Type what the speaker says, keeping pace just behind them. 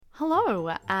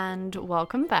Hello, and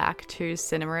welcome back to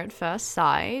Cinema at First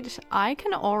Sight. I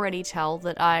can already tell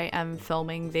that I am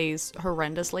filming these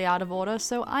horrendously out of order,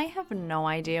 so I have no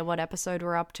idea what episode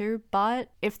we're up to,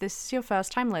 but if this is your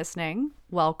first time listening,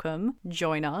 welcome,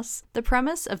 join us. The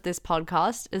premise of this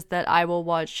podcast is that I will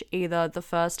watch either the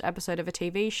first episode of a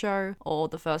TV show or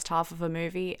the first half of a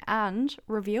movie and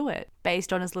review it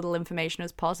based on as little information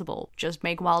as possible. Just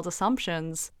make wild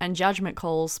assumptions and judgment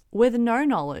calls with no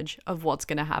knowledge of what's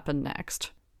going to happen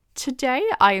next. Today,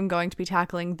 I am going to be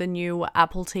tackling the new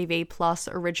Apple TV Plus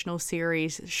original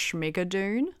series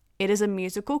Schmigadoon. It is a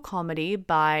musical comedy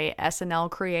by SNL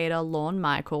creator Lorne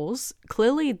Michaels.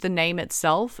 Clearly, the name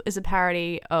itself is a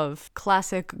parody of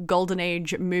classic Golden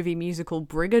Age movie musical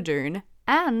Brigadoon,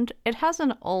 and it has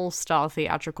an all-star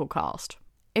theatrical cast.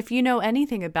 If you know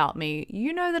anything about me,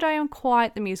 you know that I am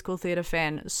quite the musical theatre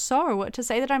fan, so to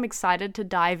say that I'm excited to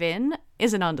dive in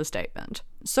is an understatement.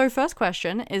 So first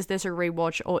question, is this a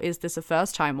rewatch or is this a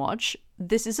first-time watch?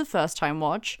 This is a first-time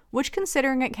watch, which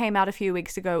considering it came out a few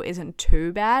weeks ago isn't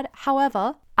too bad.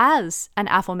 However, as an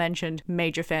aforementioned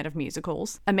major fan of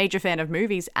musicals, a major fan of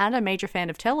movies, and a major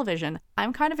fan of television,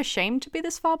 I'm kind of ashamed to be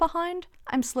this far behind.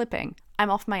 I'm slipping.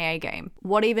 I'm off my A game.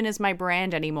 What even is my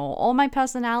brand anymore? Or my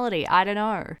personality? I don't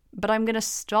know. But I'm gonna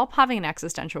stop having an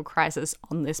existential crisis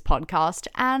on this podcast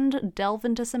and delve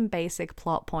into some basic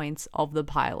plot points of the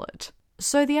pilot.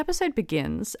 So the episode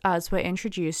begins as we're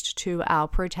introduced to our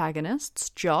protagonists,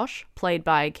 Josh, played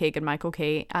by Keegan-Michael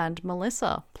Key, and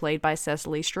Melissa, played by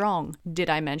Cecily Strong.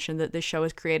 Did I mention that this show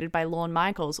is created by Lorne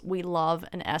Michaels? We love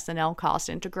an SNL cast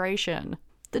integration.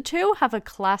 The two have a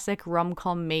classic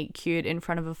rom-com meet cute in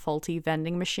front of a faulty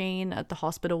vending machine at the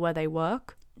hospital where they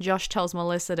work. Josh tells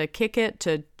Melissa to kick it,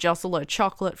 to jostle her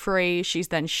chocolate free. She's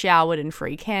then showered in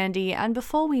free candy, and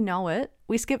before we know it,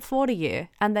 we skip forward a year,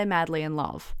 and they're madly in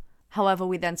love. However,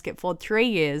 we then skip forward 3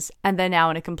 years, and they're now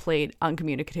in a complete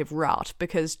uncommunicative rut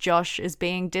because Josh is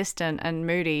being distant and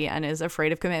moody and is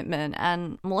afraid of commitment,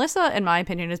 and Melissa, in my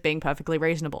opinion, is being perfectly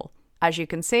reasonable. As you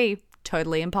can see,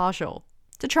 totally impartial.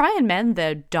 To try and mend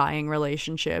their dying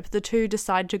relationship, the two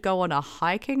decide to go on a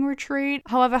hiking retreat.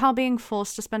 However, how being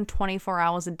forced to spend 24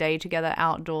 hours a day together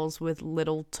outdoors with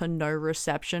little to no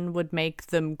reception would make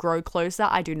them grow closer,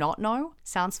 I do not know.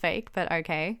 Sounds fake, but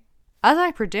okay. As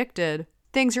I predicted,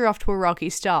 things are off to a rocky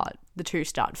start. The two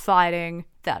start fighting,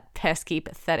 that pesky,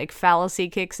 pathetic fallacy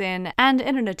kicks in, and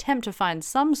in an attempt to find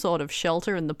some sort of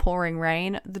shelter in the pouring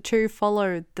rain, the two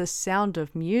follow the sound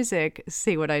of music,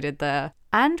 see what I did there,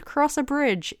 and cross a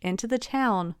bridge into the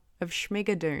town of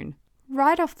Schmigadoon.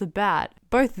 Right off the bat,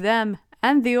 both them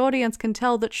and the audience can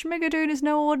tell that Schmigadoon is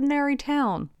no ordinary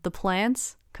town. The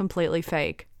plants, completely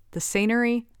fake. The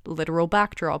scenery, literal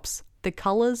backdrops. The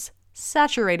colours,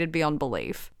 saturated beyond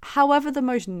belief. However, the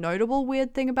most notable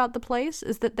weird thing about the place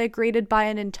is that they're greeted by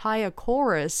an entire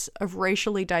chorus of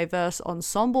racially diverse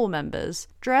ensemble members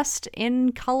dressed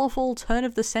in colourful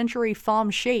turn-of-the-century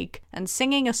farm chic and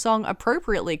singing a song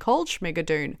appropriately called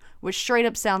Schmigadoon, which straight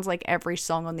up sounds like every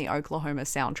song on the Oklahoma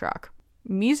soundtrack.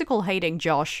 Musical-hating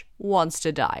Josh wants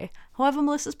to die. However,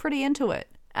 Melissa's pretty into it.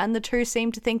 And the two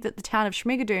seem to think that the town of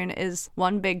Schmigadoon is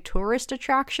one big tourist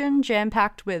attraction,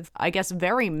 jam-packed with, I guess,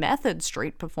 very method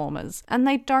street performers. And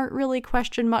they don't really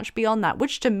question much beyond that,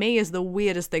 which to me is the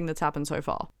weirdest thing that's happened so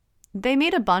far. They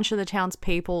meet a bunch of the town's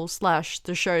people /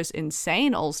 the show's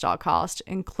insane all-star cast,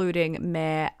 including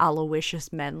Mayor Aloysius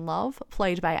Menlove,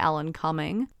 played by Alan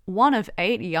Cumming, one of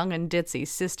 8 young and ditzy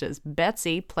sisters,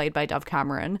 Betsy, played by Dove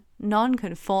Cameron,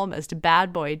 nonconformist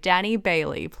bad boy Danny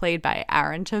Bailey, played by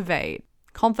Aaron Tveit,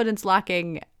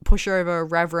 confidence-lacking pushover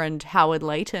Reverend Howard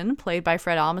Layton, played by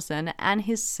Fred Armisen, and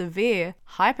his severe,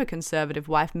 hyper-conservative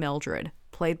wife Mildred,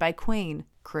 played by Queen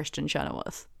Kristen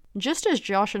Chenoweth. Just as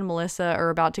Josh and Melissa are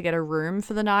about to get a room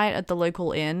for the night at the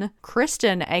local inn,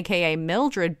 Kristen, aka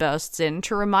Mildred, bursts in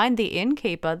to remind the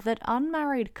innkeeper that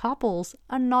unmarried couples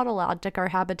are not allowed to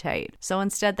cohabitate, so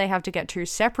instead they have to get 2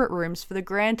 separate rooms for the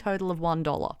grand total of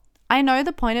 $1. I know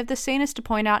the point of this scene is to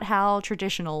point out how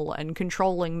traditional and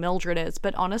controlling Mildred is,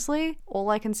 but honestly, all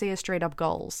I can see is straight up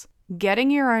goals. Getting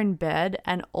your own bed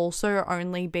and also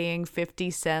only being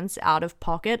 50 cents out of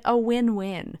pocket, a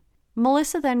win-win.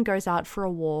 Melissa then goes out for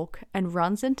a walk and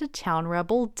runs into town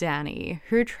rebel Danny,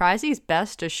 who tries his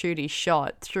best to shoot his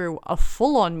shot through a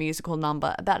full-on musical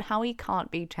number about how he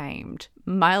can't be tamed.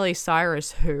 Miley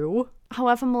Cyrus who?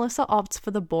 However, Melissa opts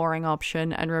for the boring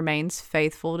option and remains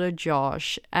faithful to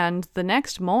Josh, and the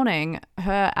next morning,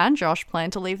 her and Josh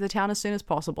plan to leave the town as soon as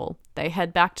possible. They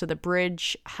head back to the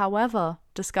bridge, however,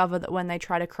 discover that when they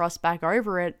try to cross back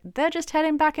over it, they're just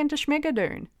heading back into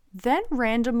Schmigadoon. Then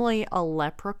randomly a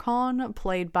leprechaun,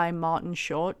 played by Martin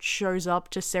Short, shows up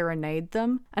to serenade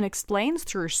them and explains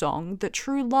through song that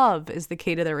true love is the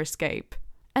key to their escape.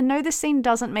 And no, this scene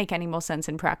doesn't make any more sense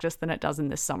in practice than it does in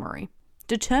this summary.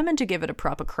 Determined to give it a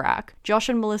proper crack, Josh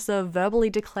and Melissa verbally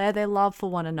declare their love for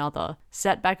one another,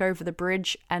 set back over the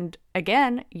bridge, and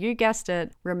again, you guessed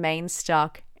it, remain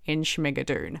stuck in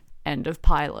Schmigadoon. End of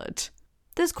pilot.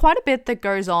 There's quite a bit that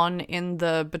goes on in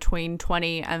the between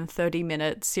 20 and 30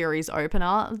 minute series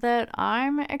opener that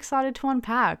I'm excited to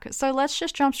unpack. So let's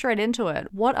just jump straight into it.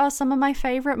 What are some of my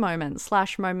favorite moments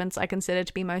 / moments I consider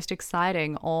to be most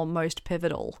exciting or most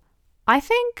pivotal? I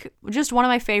think just one of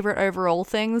my favorite overall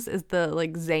things is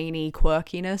the zany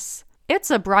quirkiness. It's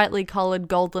a brightly colored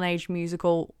golden age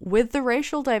musical with the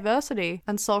racial diversity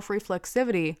and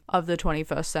self-reflexivity of the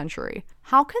 21st century.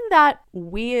 How can that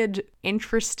weird,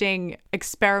 interesting,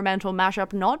 experimental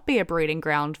mashup not be a breeding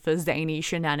ground for zany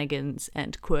shenanigans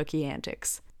and quirky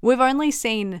antics? We've only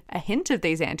seen a hint of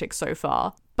these antics so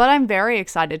far, but I'm very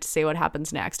excited to see what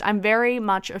happens next. I'm very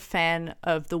much a fan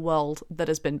of the world that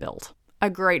has been built. A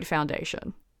great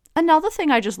foundation. Another thing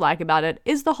I just like about it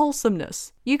is the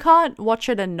wholesomeness. You can't watch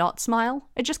it and not smile.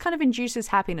 It just kind of induces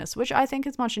happiness, which I think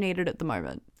is much needed at the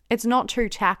moment. It's not too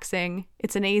taxing,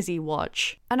 it's an easy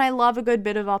watch, and I love a good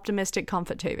bit of optimistic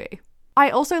comfort TV. I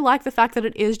also like the fact that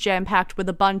it is jam-packed with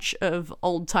a bunch of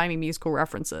old-timey musical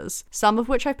references, some of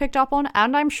which I've picked up on,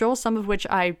 and I'm sure some of which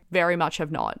I very much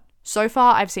have not. So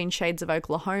far, I've seen shades of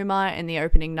Oklahoma in the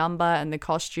opening number and the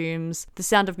costumes, The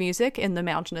Sound of Music in the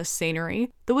mountainous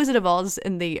scenery, The Wizard of Oz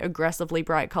in the aggressively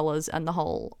bright colours and the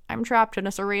whole I'm trapped in a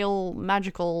surreal,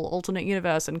 magical, alternate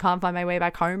universe and can't find my way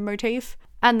back home motif,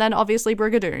 and then obviously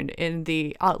Brigadoon in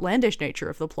the outlandish nature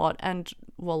of the plot and,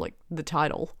 the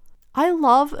title. I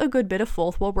love a good bit of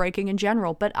fourth wall breaking in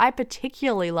general, but I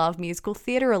particularly love musical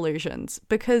theatre illusions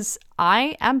because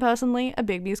I am personally a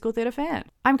big musical theatre fan.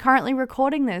 I'm currently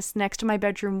recording this next to my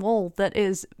bedroom wall that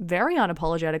is very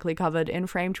unapologetically covered in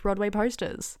framed Broadway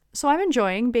posters. So I'm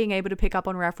enjoying being able to pick up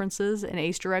on references and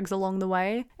Easter eggs along the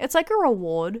way. It's like a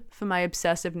reward for my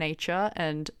obsessive nature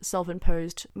and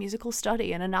self-imposed musical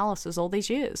study and analysis all these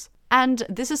years. And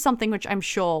this is something which I'm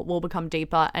sure will become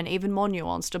deeper and even more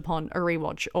nuanced upon a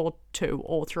rewatch or 2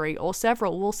 or 3 or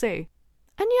several, we'll see.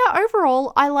 And yeah,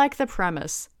 overall, I like the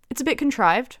premise. It's a bit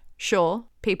contrived, sure,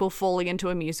 people falling into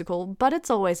a musical, but it's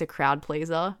always a crowd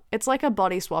pleaser. It's like a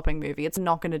body swapping movie, it's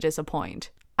not going to disappoint.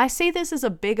 I see this as a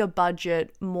bigger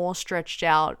budget, more stretched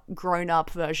out,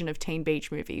 grown-up version of Teen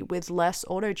Beach Movie with less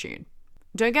auto-tune.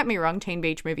 Don't get me wrong, Teen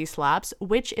Beach Movie slaps,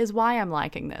 which is why I'm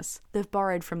liking this. They've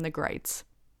borrowed from the greats.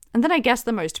 And then I guess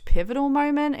the most pivotal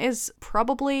moment is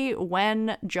probably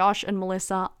when Josh and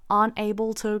Melissa aren't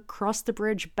able to cross the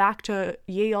bridge back to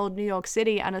ye old New York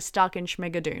City and are stuck in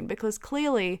Schmigadoon, because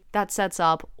clearly that sets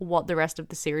up what the rest of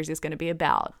the series is going to be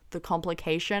about. The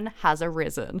complication has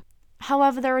arisen.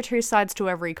 However, there are 2 sides to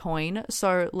every coin,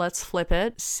 so let's flip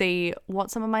it, see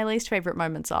what some of my least favourite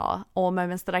moments are, or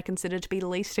moments that I consider to be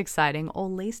least exciting or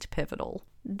least pivotal.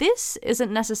 This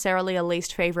isn't necessarily a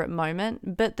least favourite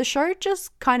moment, but the show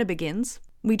just kind of begins.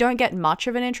 We don't get much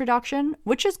of an introduction,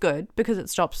 which is good because it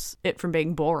stops it from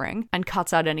being boring and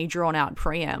cuts out any drawn-out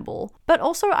preamble, but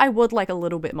also I would like a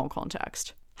little bit more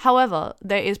context. However,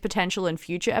 there is potential in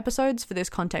future episodes for this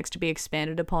context to be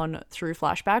expanded upon through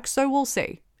flashbacks, so we'll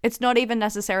see. It's not even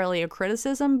necessarily a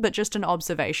criticism, but just an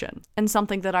observation, and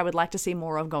something that I would like to see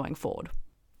more of going forward.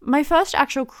 My first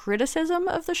actual criticism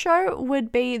of the show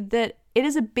would be that it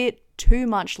is a bit too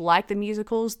much like the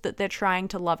musicals that they're trying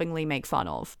to lovingly make fun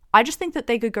of. I just think that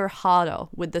they could go harder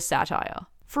with the satire.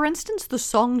 For instance, the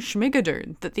song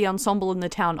Schmigadoon that the ensemble in the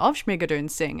town of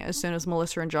Schmigadoon sing as soon as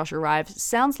Melissa and Josh arrive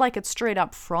sounds like it's straight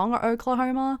up from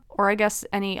Oklahoma, or I guess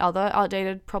any other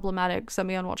outdated, problematic,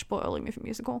 semi-unwatchable early movie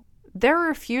musical. There are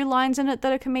a few lines in it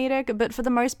that are comedic, but for the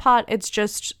most part, it's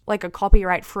just like a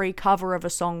copyright-free cover of a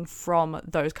song from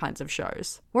those kinds of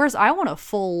shows. Whereas I want a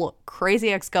full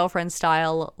Crazy Ex-Girlfriend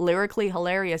style, lyrically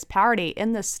hilarious parody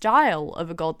in the style of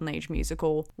a Golden Age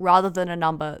musical, rather than a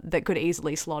number that could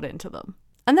easily slot into them.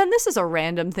 And then this is a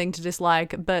random thing to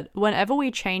dislike, but whenever we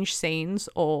change scenes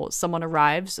or someone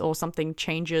arrives or something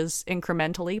changes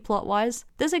incrementally plot-wise,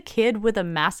 there's a kid with a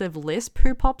massive lisp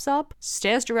who pops up,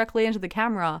 stares directly into the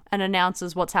camera, and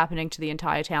announces what's happening to the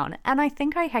entire town. And I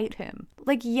think I hate him.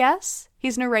 Yes,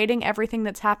 he's narrating everything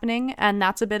that's happening, and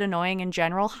that's a bit annoying in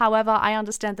general. However, I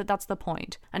understand that that's the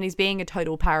point, and he's being a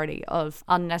total parody of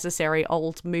unnecessary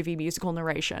old movie musical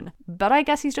narration. But I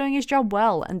guess he's doing his job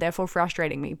well, and therefore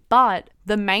frustrating me. But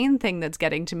the main thing that's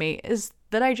getting to me is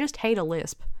that I just hate a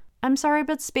lisp. I'm sorry,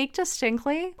 but speak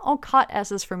distinctly or cut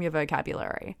S's from your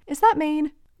vocabulary. Is that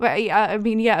mean? Well, yeah, I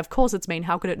mean, yeah, of course it's mean.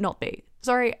 How could it not be?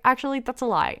 Sorry, actually, that's a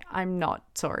lie. I'm not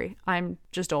sorry. I'm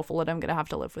just awful and I'm gonna have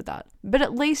to live with that. But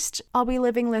at least I'll be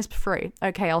living lisp-free.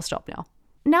 Okay, I'll stop now.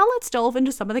 Now let's delve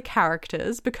into some of the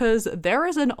characters, because there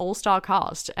is an all-star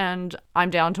cast and I'm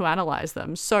down to analyze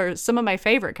them. So some of my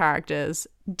favorite characters: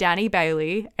 Danny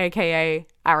Bailey, aka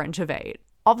Aaron Tveit.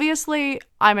 Obviously,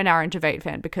 I'm an Aaron Tveit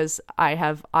fan because I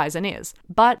have eyes and ears,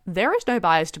 but there is no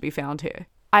bias to be found here.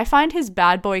 I find his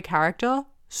bad boy character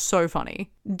so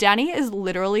funny. Danny is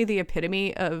literally the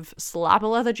epitome of slap a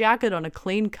leather jacket on a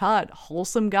clean-cut,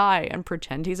 wholesome guy and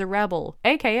pretend he's a rebel,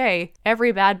 aka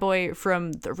every bad boy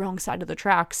from the wrong side of the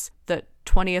tracks that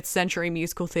 20th century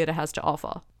musical theatre has to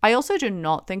offer. I also do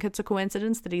not think it's a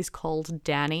coincidence that he's called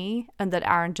Danny and that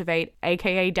Aaron Tveit,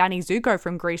 aka Danny Zuko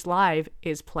from Grease Live,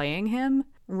 is playing him.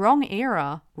 Wrong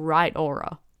era, right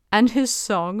aura. And his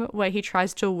song, where he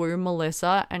tries to woo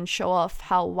Melissa and show off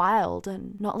how wild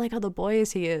and not like other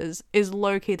boys he is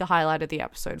low-key the highlight of the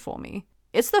episode for me.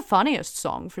 It's the funniest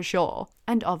song, for sure,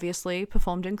 and obviously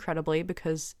performed incredibly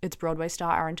because it's Broadway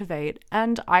star Aaron Tveit,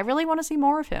 and I really want to see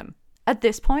more of him. At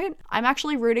this point, I'm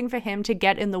actually rooting for him to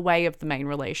get in the way of the main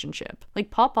relationship.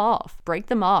 Like, pop off, break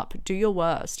them up, do your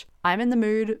worst. I'm in the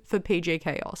mood for PG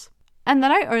chaos. And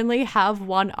then I only have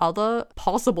one other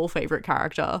possible favorite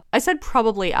character. I said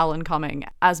probably Alan Cumming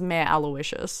as Mayor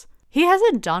Aloysius. He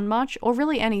hasn't done much or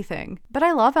really anything, but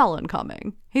I love Alan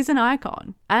Cumming. He's an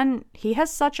icon. And he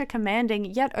has such a commanding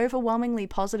yet overwhelmingly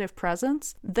positive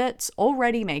presence that's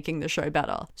already making the show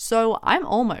better. So I'm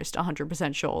almost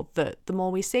 100% sure that the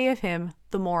more we see of him,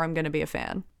 the more I'm going to be a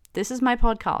fan. This is my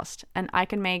podcast, and I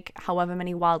can make however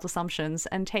many wild assumptions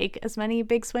and take as many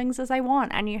big swings as I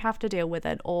want, and you have to deal with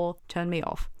it or turn me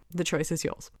off. The choice is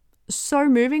yours. So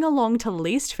moving along to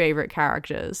least favorite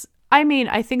characters. I mean,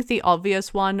 I think the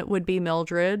obvious one would be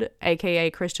Mildred, aka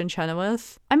Kristen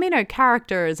Chenoweth. I mean, her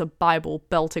character is a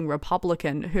Bible-belting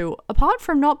Republican who, apart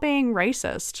from not being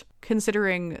racist,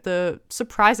 considering the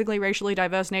surprisingly racially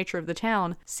diverse nature of the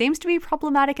town, seems to be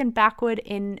problematic and backward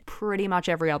in pretty much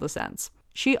every other sense.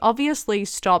 She obviously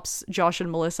stops Josh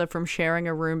and Melissa from sharing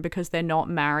a room because they're not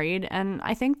married, and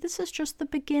I think this is just the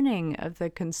beginning of the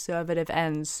conservative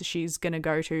ends she's gonna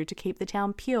go to keep the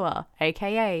town pure,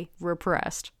 aka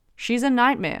repressed. She's a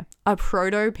nightmare, a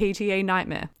proto-PTA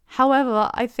nightmare.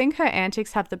 However, I think her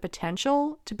antics have the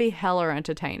potential to be hella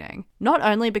entertaining. Not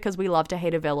only because we love to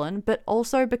hate a villain, but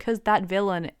also because that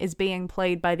villain is being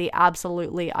played by the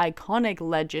absolutely iconic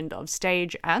legend of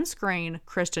stage and screen,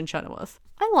 Kristen Chenoweth.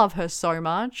 I love her so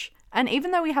much. And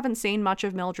even though we haven't seen much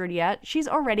of Mildred yet, she's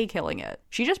already killing it.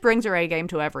 She just brings her A-game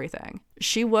to everything.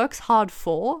 She works hard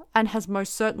for, and has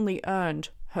most certainly earned,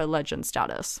 her legend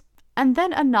status. And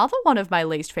then another one of my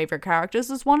least favorite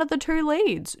characters is one of the two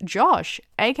leads, Josh,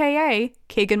 aka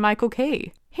Keegan-Michael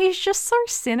Key. He's just so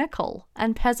cynical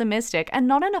and pessimistic, and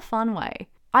not in a fun way.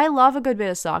 I love a good bit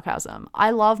of sarcasm.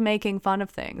 I love making fun of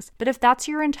things. But if that's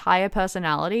your entire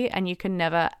personality and you can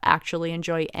never actually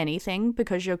enjoy anything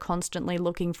because you're constantly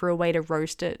looking for a way to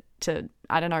roast it to,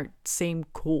 I don't know, seem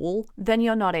cool, then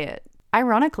you're not it.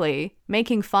 Ironically,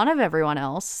 making fun of everyone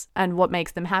else and what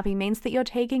makes them happy means that you're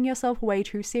taking yourself way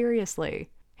too seriously.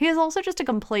 He is also just a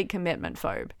complete commitment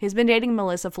phobe. He's been dating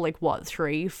Melissa for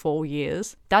 3-4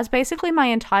 years? That's basically my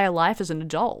entire life as an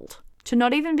adult. To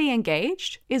not even be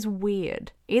engaged is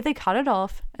weird. Either cut it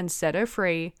off and set her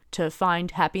free to find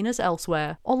happiness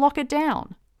elsewhere, or lock it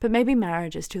down. But maybe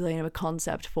marriage is too late of a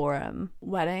concept for him.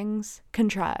 Weddings?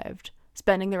 Contrived.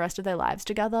 Spending the rest of their lives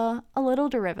together? A little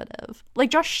derivative.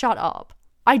 Just shut up.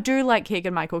 I do like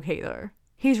Keegan-Michael Key though.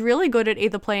 He's really good at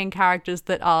either playing characters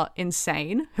that are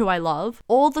insane, who I love,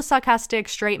 or the sarcastic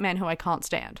straight men who I can't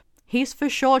stand. He's for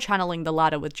sure channeling the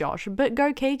latter with Josh, but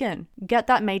go Keegan. Get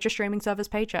that major streaming service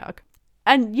paycheck.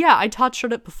 And yeah, I touched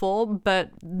on it before, but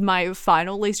my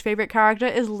final least favorite character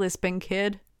is Lisping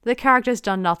Kid. The character's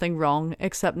done nothing wrong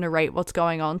except narrate what's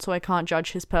going on, so I can't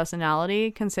judge his personality,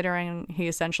 considering he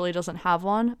essentially doesn't have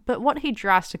one, but what he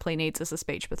drastically needs is a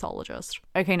speech pathologist.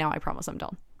 Okay, now I promise I'm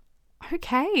done.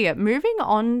 Okay, moving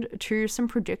on to some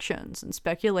predictions and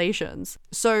speculations.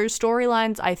 So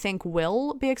storylines I think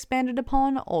will be expanded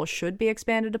upon, or should be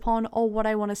expanded upon, or what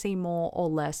I want to see more or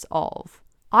less of.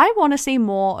 I want to see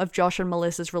more of Josh and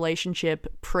Melissa's relationship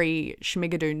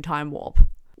pre-Schmigadoon time warp.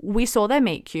 We saw their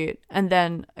meet cute, and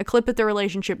then a clip of the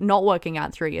relationship not working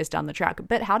out 3 years down the track.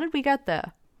 But how did we get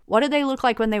there? What did they look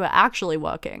like when they were actually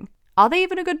working? Are they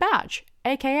even a good match?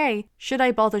 AKA, should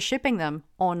I bother shipping them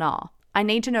or nah? I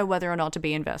need to know whether or not to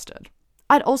be invested.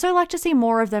 I'd also like to see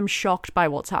more of them shocked by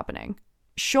what's happening.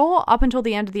 Sure, up until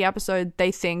the end of the episode,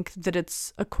 they think that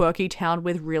it's a quirky town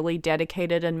with really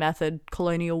dedicated and method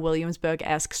colonial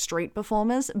Williamsburg-esque street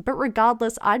performers, but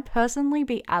regardless, I'd personally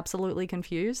be absolutely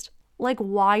confused. Like,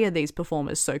 why are these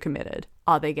performers so committed?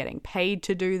 Are they getting paid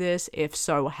to do this? If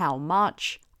so, how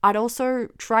much? I'd also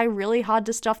try really hard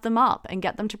to stuff them up and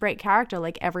get them to break character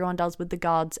like everyone does with the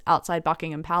guards outside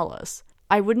Buckingham Palace.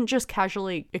 I wouldn't just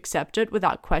casually accept it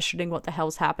without questioning what the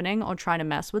hell's happening or trying to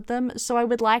mess with them, so I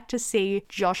would like to see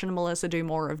Josh and Melissa do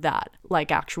more of that,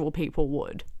 like actual people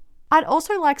would. I'd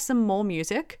also like some more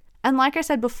music, and like I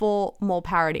said before, more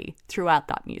parody throughout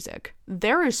that music.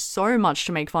 There is so much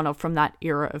to make fun of from that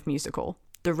era of musical.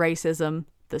 The racism,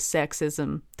 the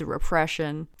sexism, the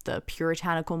repression, the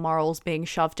puritanical morals being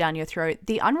shoved down your throat,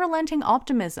 the unrelenting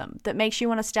optimism that makes you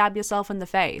want to stab yourself in the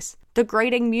face, the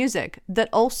grating music that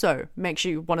also makes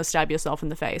you want to stab yourself in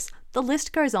the face. The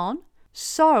list goes on.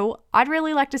 So I'd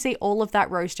really like to see all of that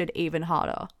roasted even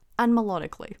harder, and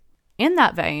melodically. In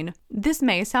that vein, this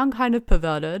may sound kind of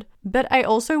perverted, but I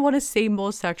also want to see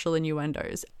more sexual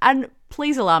innuendos, and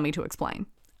please allow me to explain.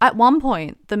 At one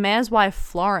point, the mayor's wife,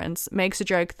 Florence, makes a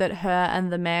joke that her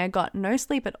and the mayor got no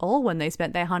sleep at all when they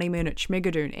spent their honeymoon at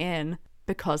Schmigadoon Inn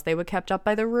because they were kept up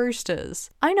by the roosters.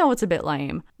 I know it's a bit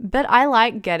lame, but I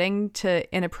like getting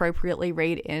to inappropriately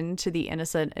read into the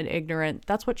innocent and ignorant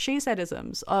 "that's what she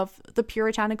said"isms of the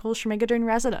puritanical Schmigadoon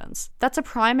residents. That's a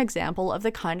prime example of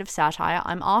the kind of satire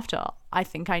I'm after. I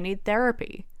think I need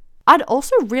therapy. I'd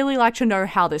also really like to know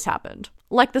how this happened.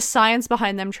 Like the science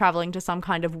behind them traveling to some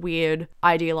kind of weird,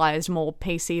 idealized, more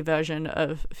PC version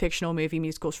of fictional movie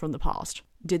musicals from the past.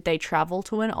 Did they travel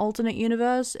to an alternate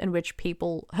universe in which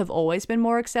people have always been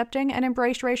more accepting and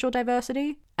embraced racial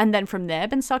diversity, and then from there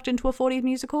been sucked into a 40s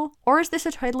musical? Or is this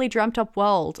a totally dreamt up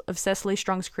world of Cecily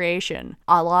Strong's creation,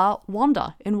 a la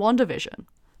Wanda in WandaVision?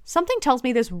 Something tells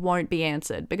me this won't be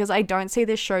answered because I don't see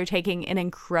this show taking an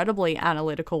incredibly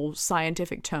analytical,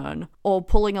 scientific turn, or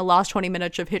pulling a last 20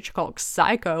 minutes of Hitchcock's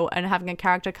Psycho and having a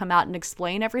character come out and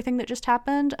explain everything that just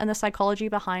happened and the psychology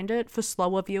behind it for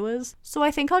slower viewers. So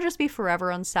I think I'll just be forever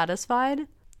unsatisfied.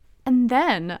 And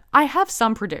then I have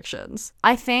some predictions.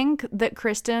 I think that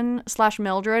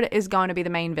Kristen/Mildred is going to be the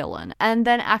main villain and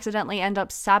then accidentally end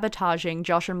up sabotaging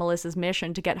Josh and Melissa's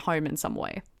mission to get home in some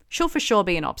way. She'll for sure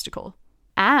be an obstacle.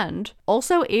 And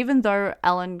also, even though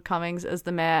Alan Cummings as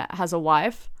the mayor has a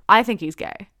wife, I think he's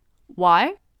gay.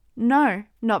 Why? No,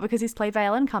 not because he's played by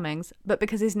Alan Cummings, but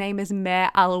because his name is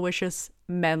Mayor Aloysius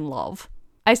Menlove.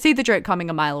 I see the joke coming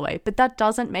a mile away, but that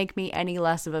doesn't make me any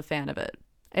less of a fan of it.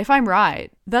 If I'm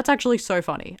right, that's actually so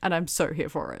funny, and I'm so here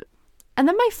for it. And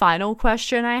then my final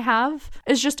question I have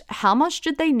is just how much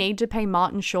did they need to pay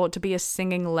Martin Short to be a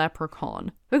singing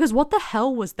leprechaun? Because what the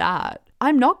hell was that?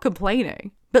 I'm not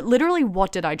complaining. But literally,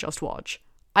 what did I just watch?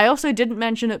 I also didn't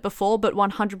mention it before, but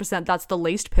 100% that's the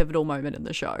least pivotal moment in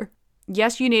the show.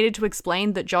 Yes, you needed to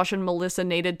explain that Josh and Melissa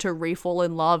needed to re-fall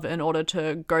in love in order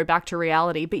to go back to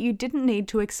reality, but you didn't need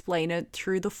to explain it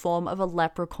through the form of a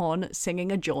leprechaun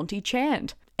singing a jaunty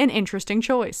chant. An interesting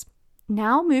choice.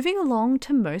 Now moving along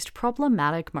to most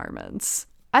problematic moments.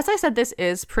 As I said, this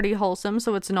is pretty wholesome,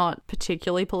 so it's not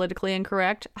particularly politically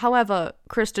incorrect. However,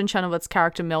 Kristen Chenoweth's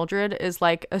character Mildred is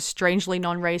like a strangely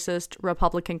non-racist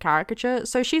Republican caricature,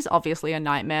 so she's obviously a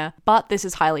nightmare, but this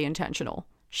is highly intentional.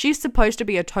 She's supposed to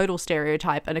be a total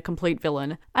stereotype and a complete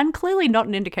villain, and clearly not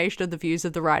an indication of the views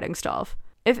of the writing staff.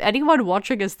 If anyone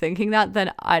watching is thinking that,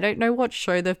 then I don't know what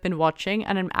show they've been watching,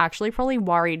 and I'm actually probably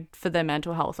worried for their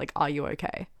mental health, like, are you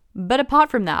okay? But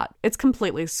apart from that, it's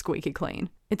completely squeaky clean.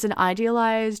 It's an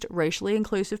idealized, racially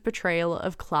inclusive portrayal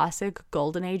of classic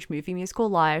golden age movie musical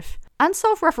life, and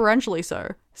self-referentially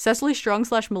so. Cecily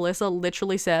Strong/Melissa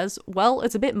literally says, well,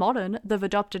 it's a bit modern, they've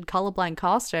adopted colorblind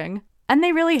casting. And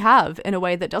they really have, in a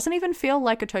way that doesn't even feel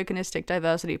like a tokenistic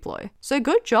diversity ploy. So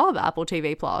good job, Apple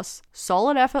TV+.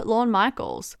 Solid effort, Lorne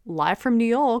Michaels. Live from New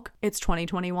York, it's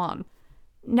 2021.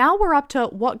 Now we're up to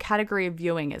what category of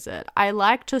viewing is it? I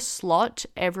like to slot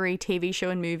every TV show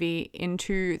and movie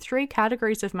into 3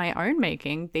 categories of my own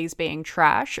making, these being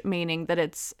trash, meaning that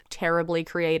it's terribly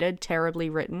created, terribly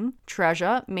written,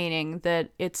 treasure, meaning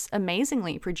that it's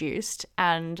amazingly produced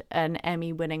and an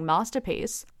Emmy-winning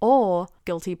masterpiece, or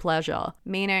guilty pleasure,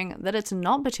 meaning that it's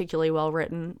not particularly well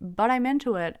written, but I'm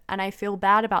into it and I feel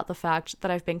bad about the fact that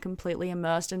I've been completely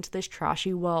immersed into this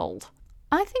trashy world.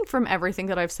 I think from everything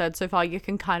that I've said so far, you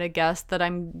can kind of guess that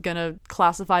I'm gonna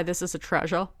classify this as a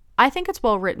treasure. I think it's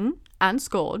well written and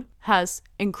scored, has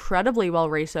incredibly well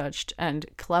researched and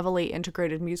cleverly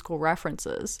integrated musical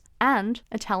references, and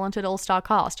a talented all-star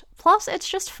cast. Plus, it's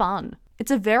just fun.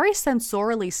 It's a very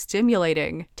sensorially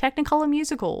stimulating Technicolor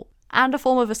musical. and a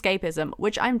form of escapism,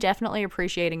 which I'm definitely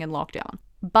appreciating in lockdown,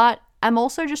 but I'm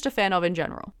also just a fan of in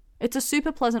general. It's a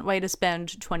super pleasant way to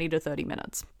spend 20 to 30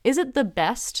 minutes. Is it the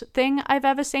best thing I've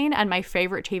ever seen and my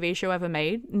favorite TV show ever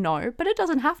made? No, but it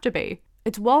doesn't have to be.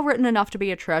 It's well written enough to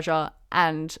be a treasure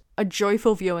and a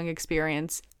joyful viewing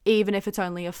experience, even if it's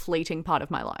only a fleeting part of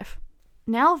my life.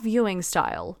 Now, viewing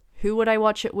style. Who would I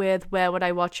watch it with, where would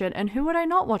I watch it, and who would I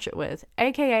not watch it with?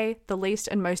 AKA the least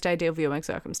and most ideal viewing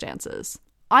circumstances.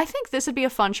 I think this would be a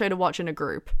fun show to watch in a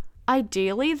group.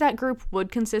 Ideally, that group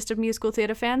would consist of musical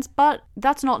theatre fans, but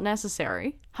that's not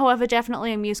necessary. However,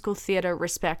 definitely a musical theatre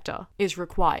respecter is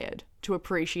required to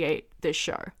appreciate this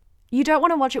show. You don't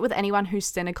want to watch it with anyone who's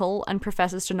cynical and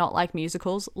professes to not like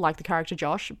musicals, like the character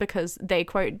Josh, because they,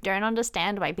 quote, don't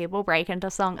understand why people break into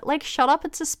song. Like, shut up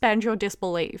and suspend your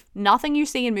disbelief. Nothing you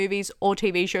see in movies or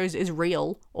TV shows is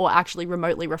real, or actually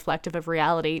remotely reflective of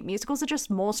reality. Musicals are just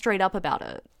more straight up about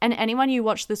it. And anyone you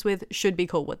watch this with should be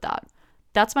cool with that.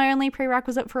 That's my only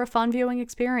prerequisite for a fun viewing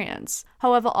experience.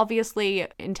 However, obviously,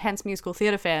 intense musical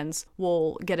theatre fans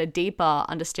will get a deeper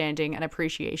understanding and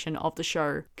appreciation of the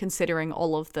show, considering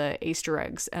all of the Easter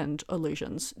eggs and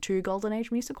allusions to Golden Age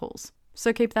musicals.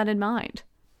 So keep that in mind.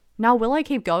 Now, will I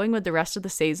keep going with the rest of the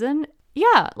season?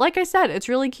 Yeah, like I said, it's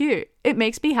really cute. It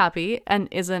makes me happy and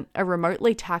isn't a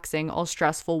remotely taxing or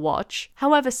stressful watch.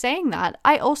 However, saying that,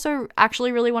 I also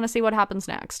actually really want to see what happens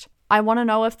next. I want to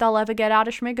know if they'll ever get out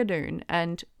of Schmigadoon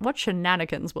and what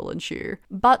shenanigans will ensue.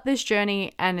 But this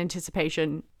journey and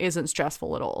anticipation isn't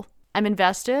stressful at all. I'm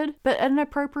invested, but at an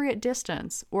appropriate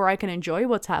distance, where I can enjoy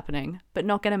what's happening, but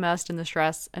not get immersed in the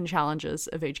stress and challenges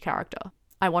of each character.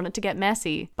 I want it to get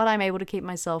messy, but I'm able to keep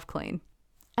myself clean.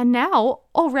 And now,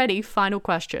 already, final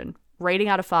question. Rating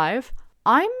out of 5?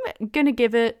 I'm gonna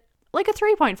give it like a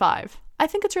 3.5. I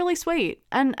think it's really sweet.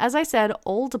 And as I said,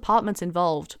 all departments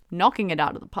involved, knocking it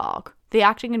out of the park. The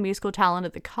acting and musical talent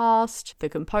of the cast, the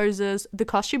composers, the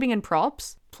costuming and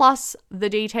props, plus the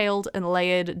detailed and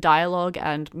layered dialogue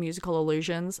and musical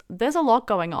allusions. There's a lot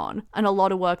going on and a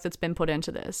lot of work that's been put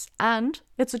into this. And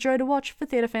it's a joy to watch for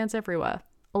theatre fans everywhere.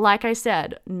 Like I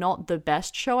said, not the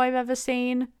best show I've ever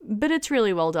seen, but it's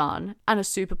really well done and a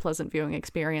super pleasant viewing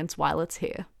experience while it's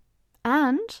here.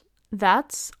 And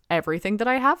that's everything that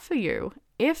I have for you.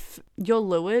 If you're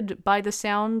lured by the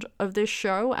sound of this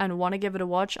show and want to give it a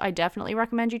watch, I definitely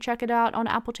recommend you check it out on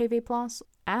Apple TV Plus.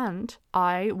 And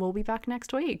I will be back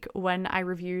next week when I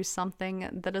review something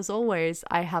that, as always,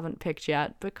 I haven't picked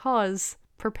yet because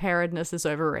preparedness is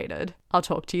overrated. I'll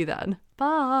talk to you then.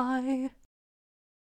 Bye!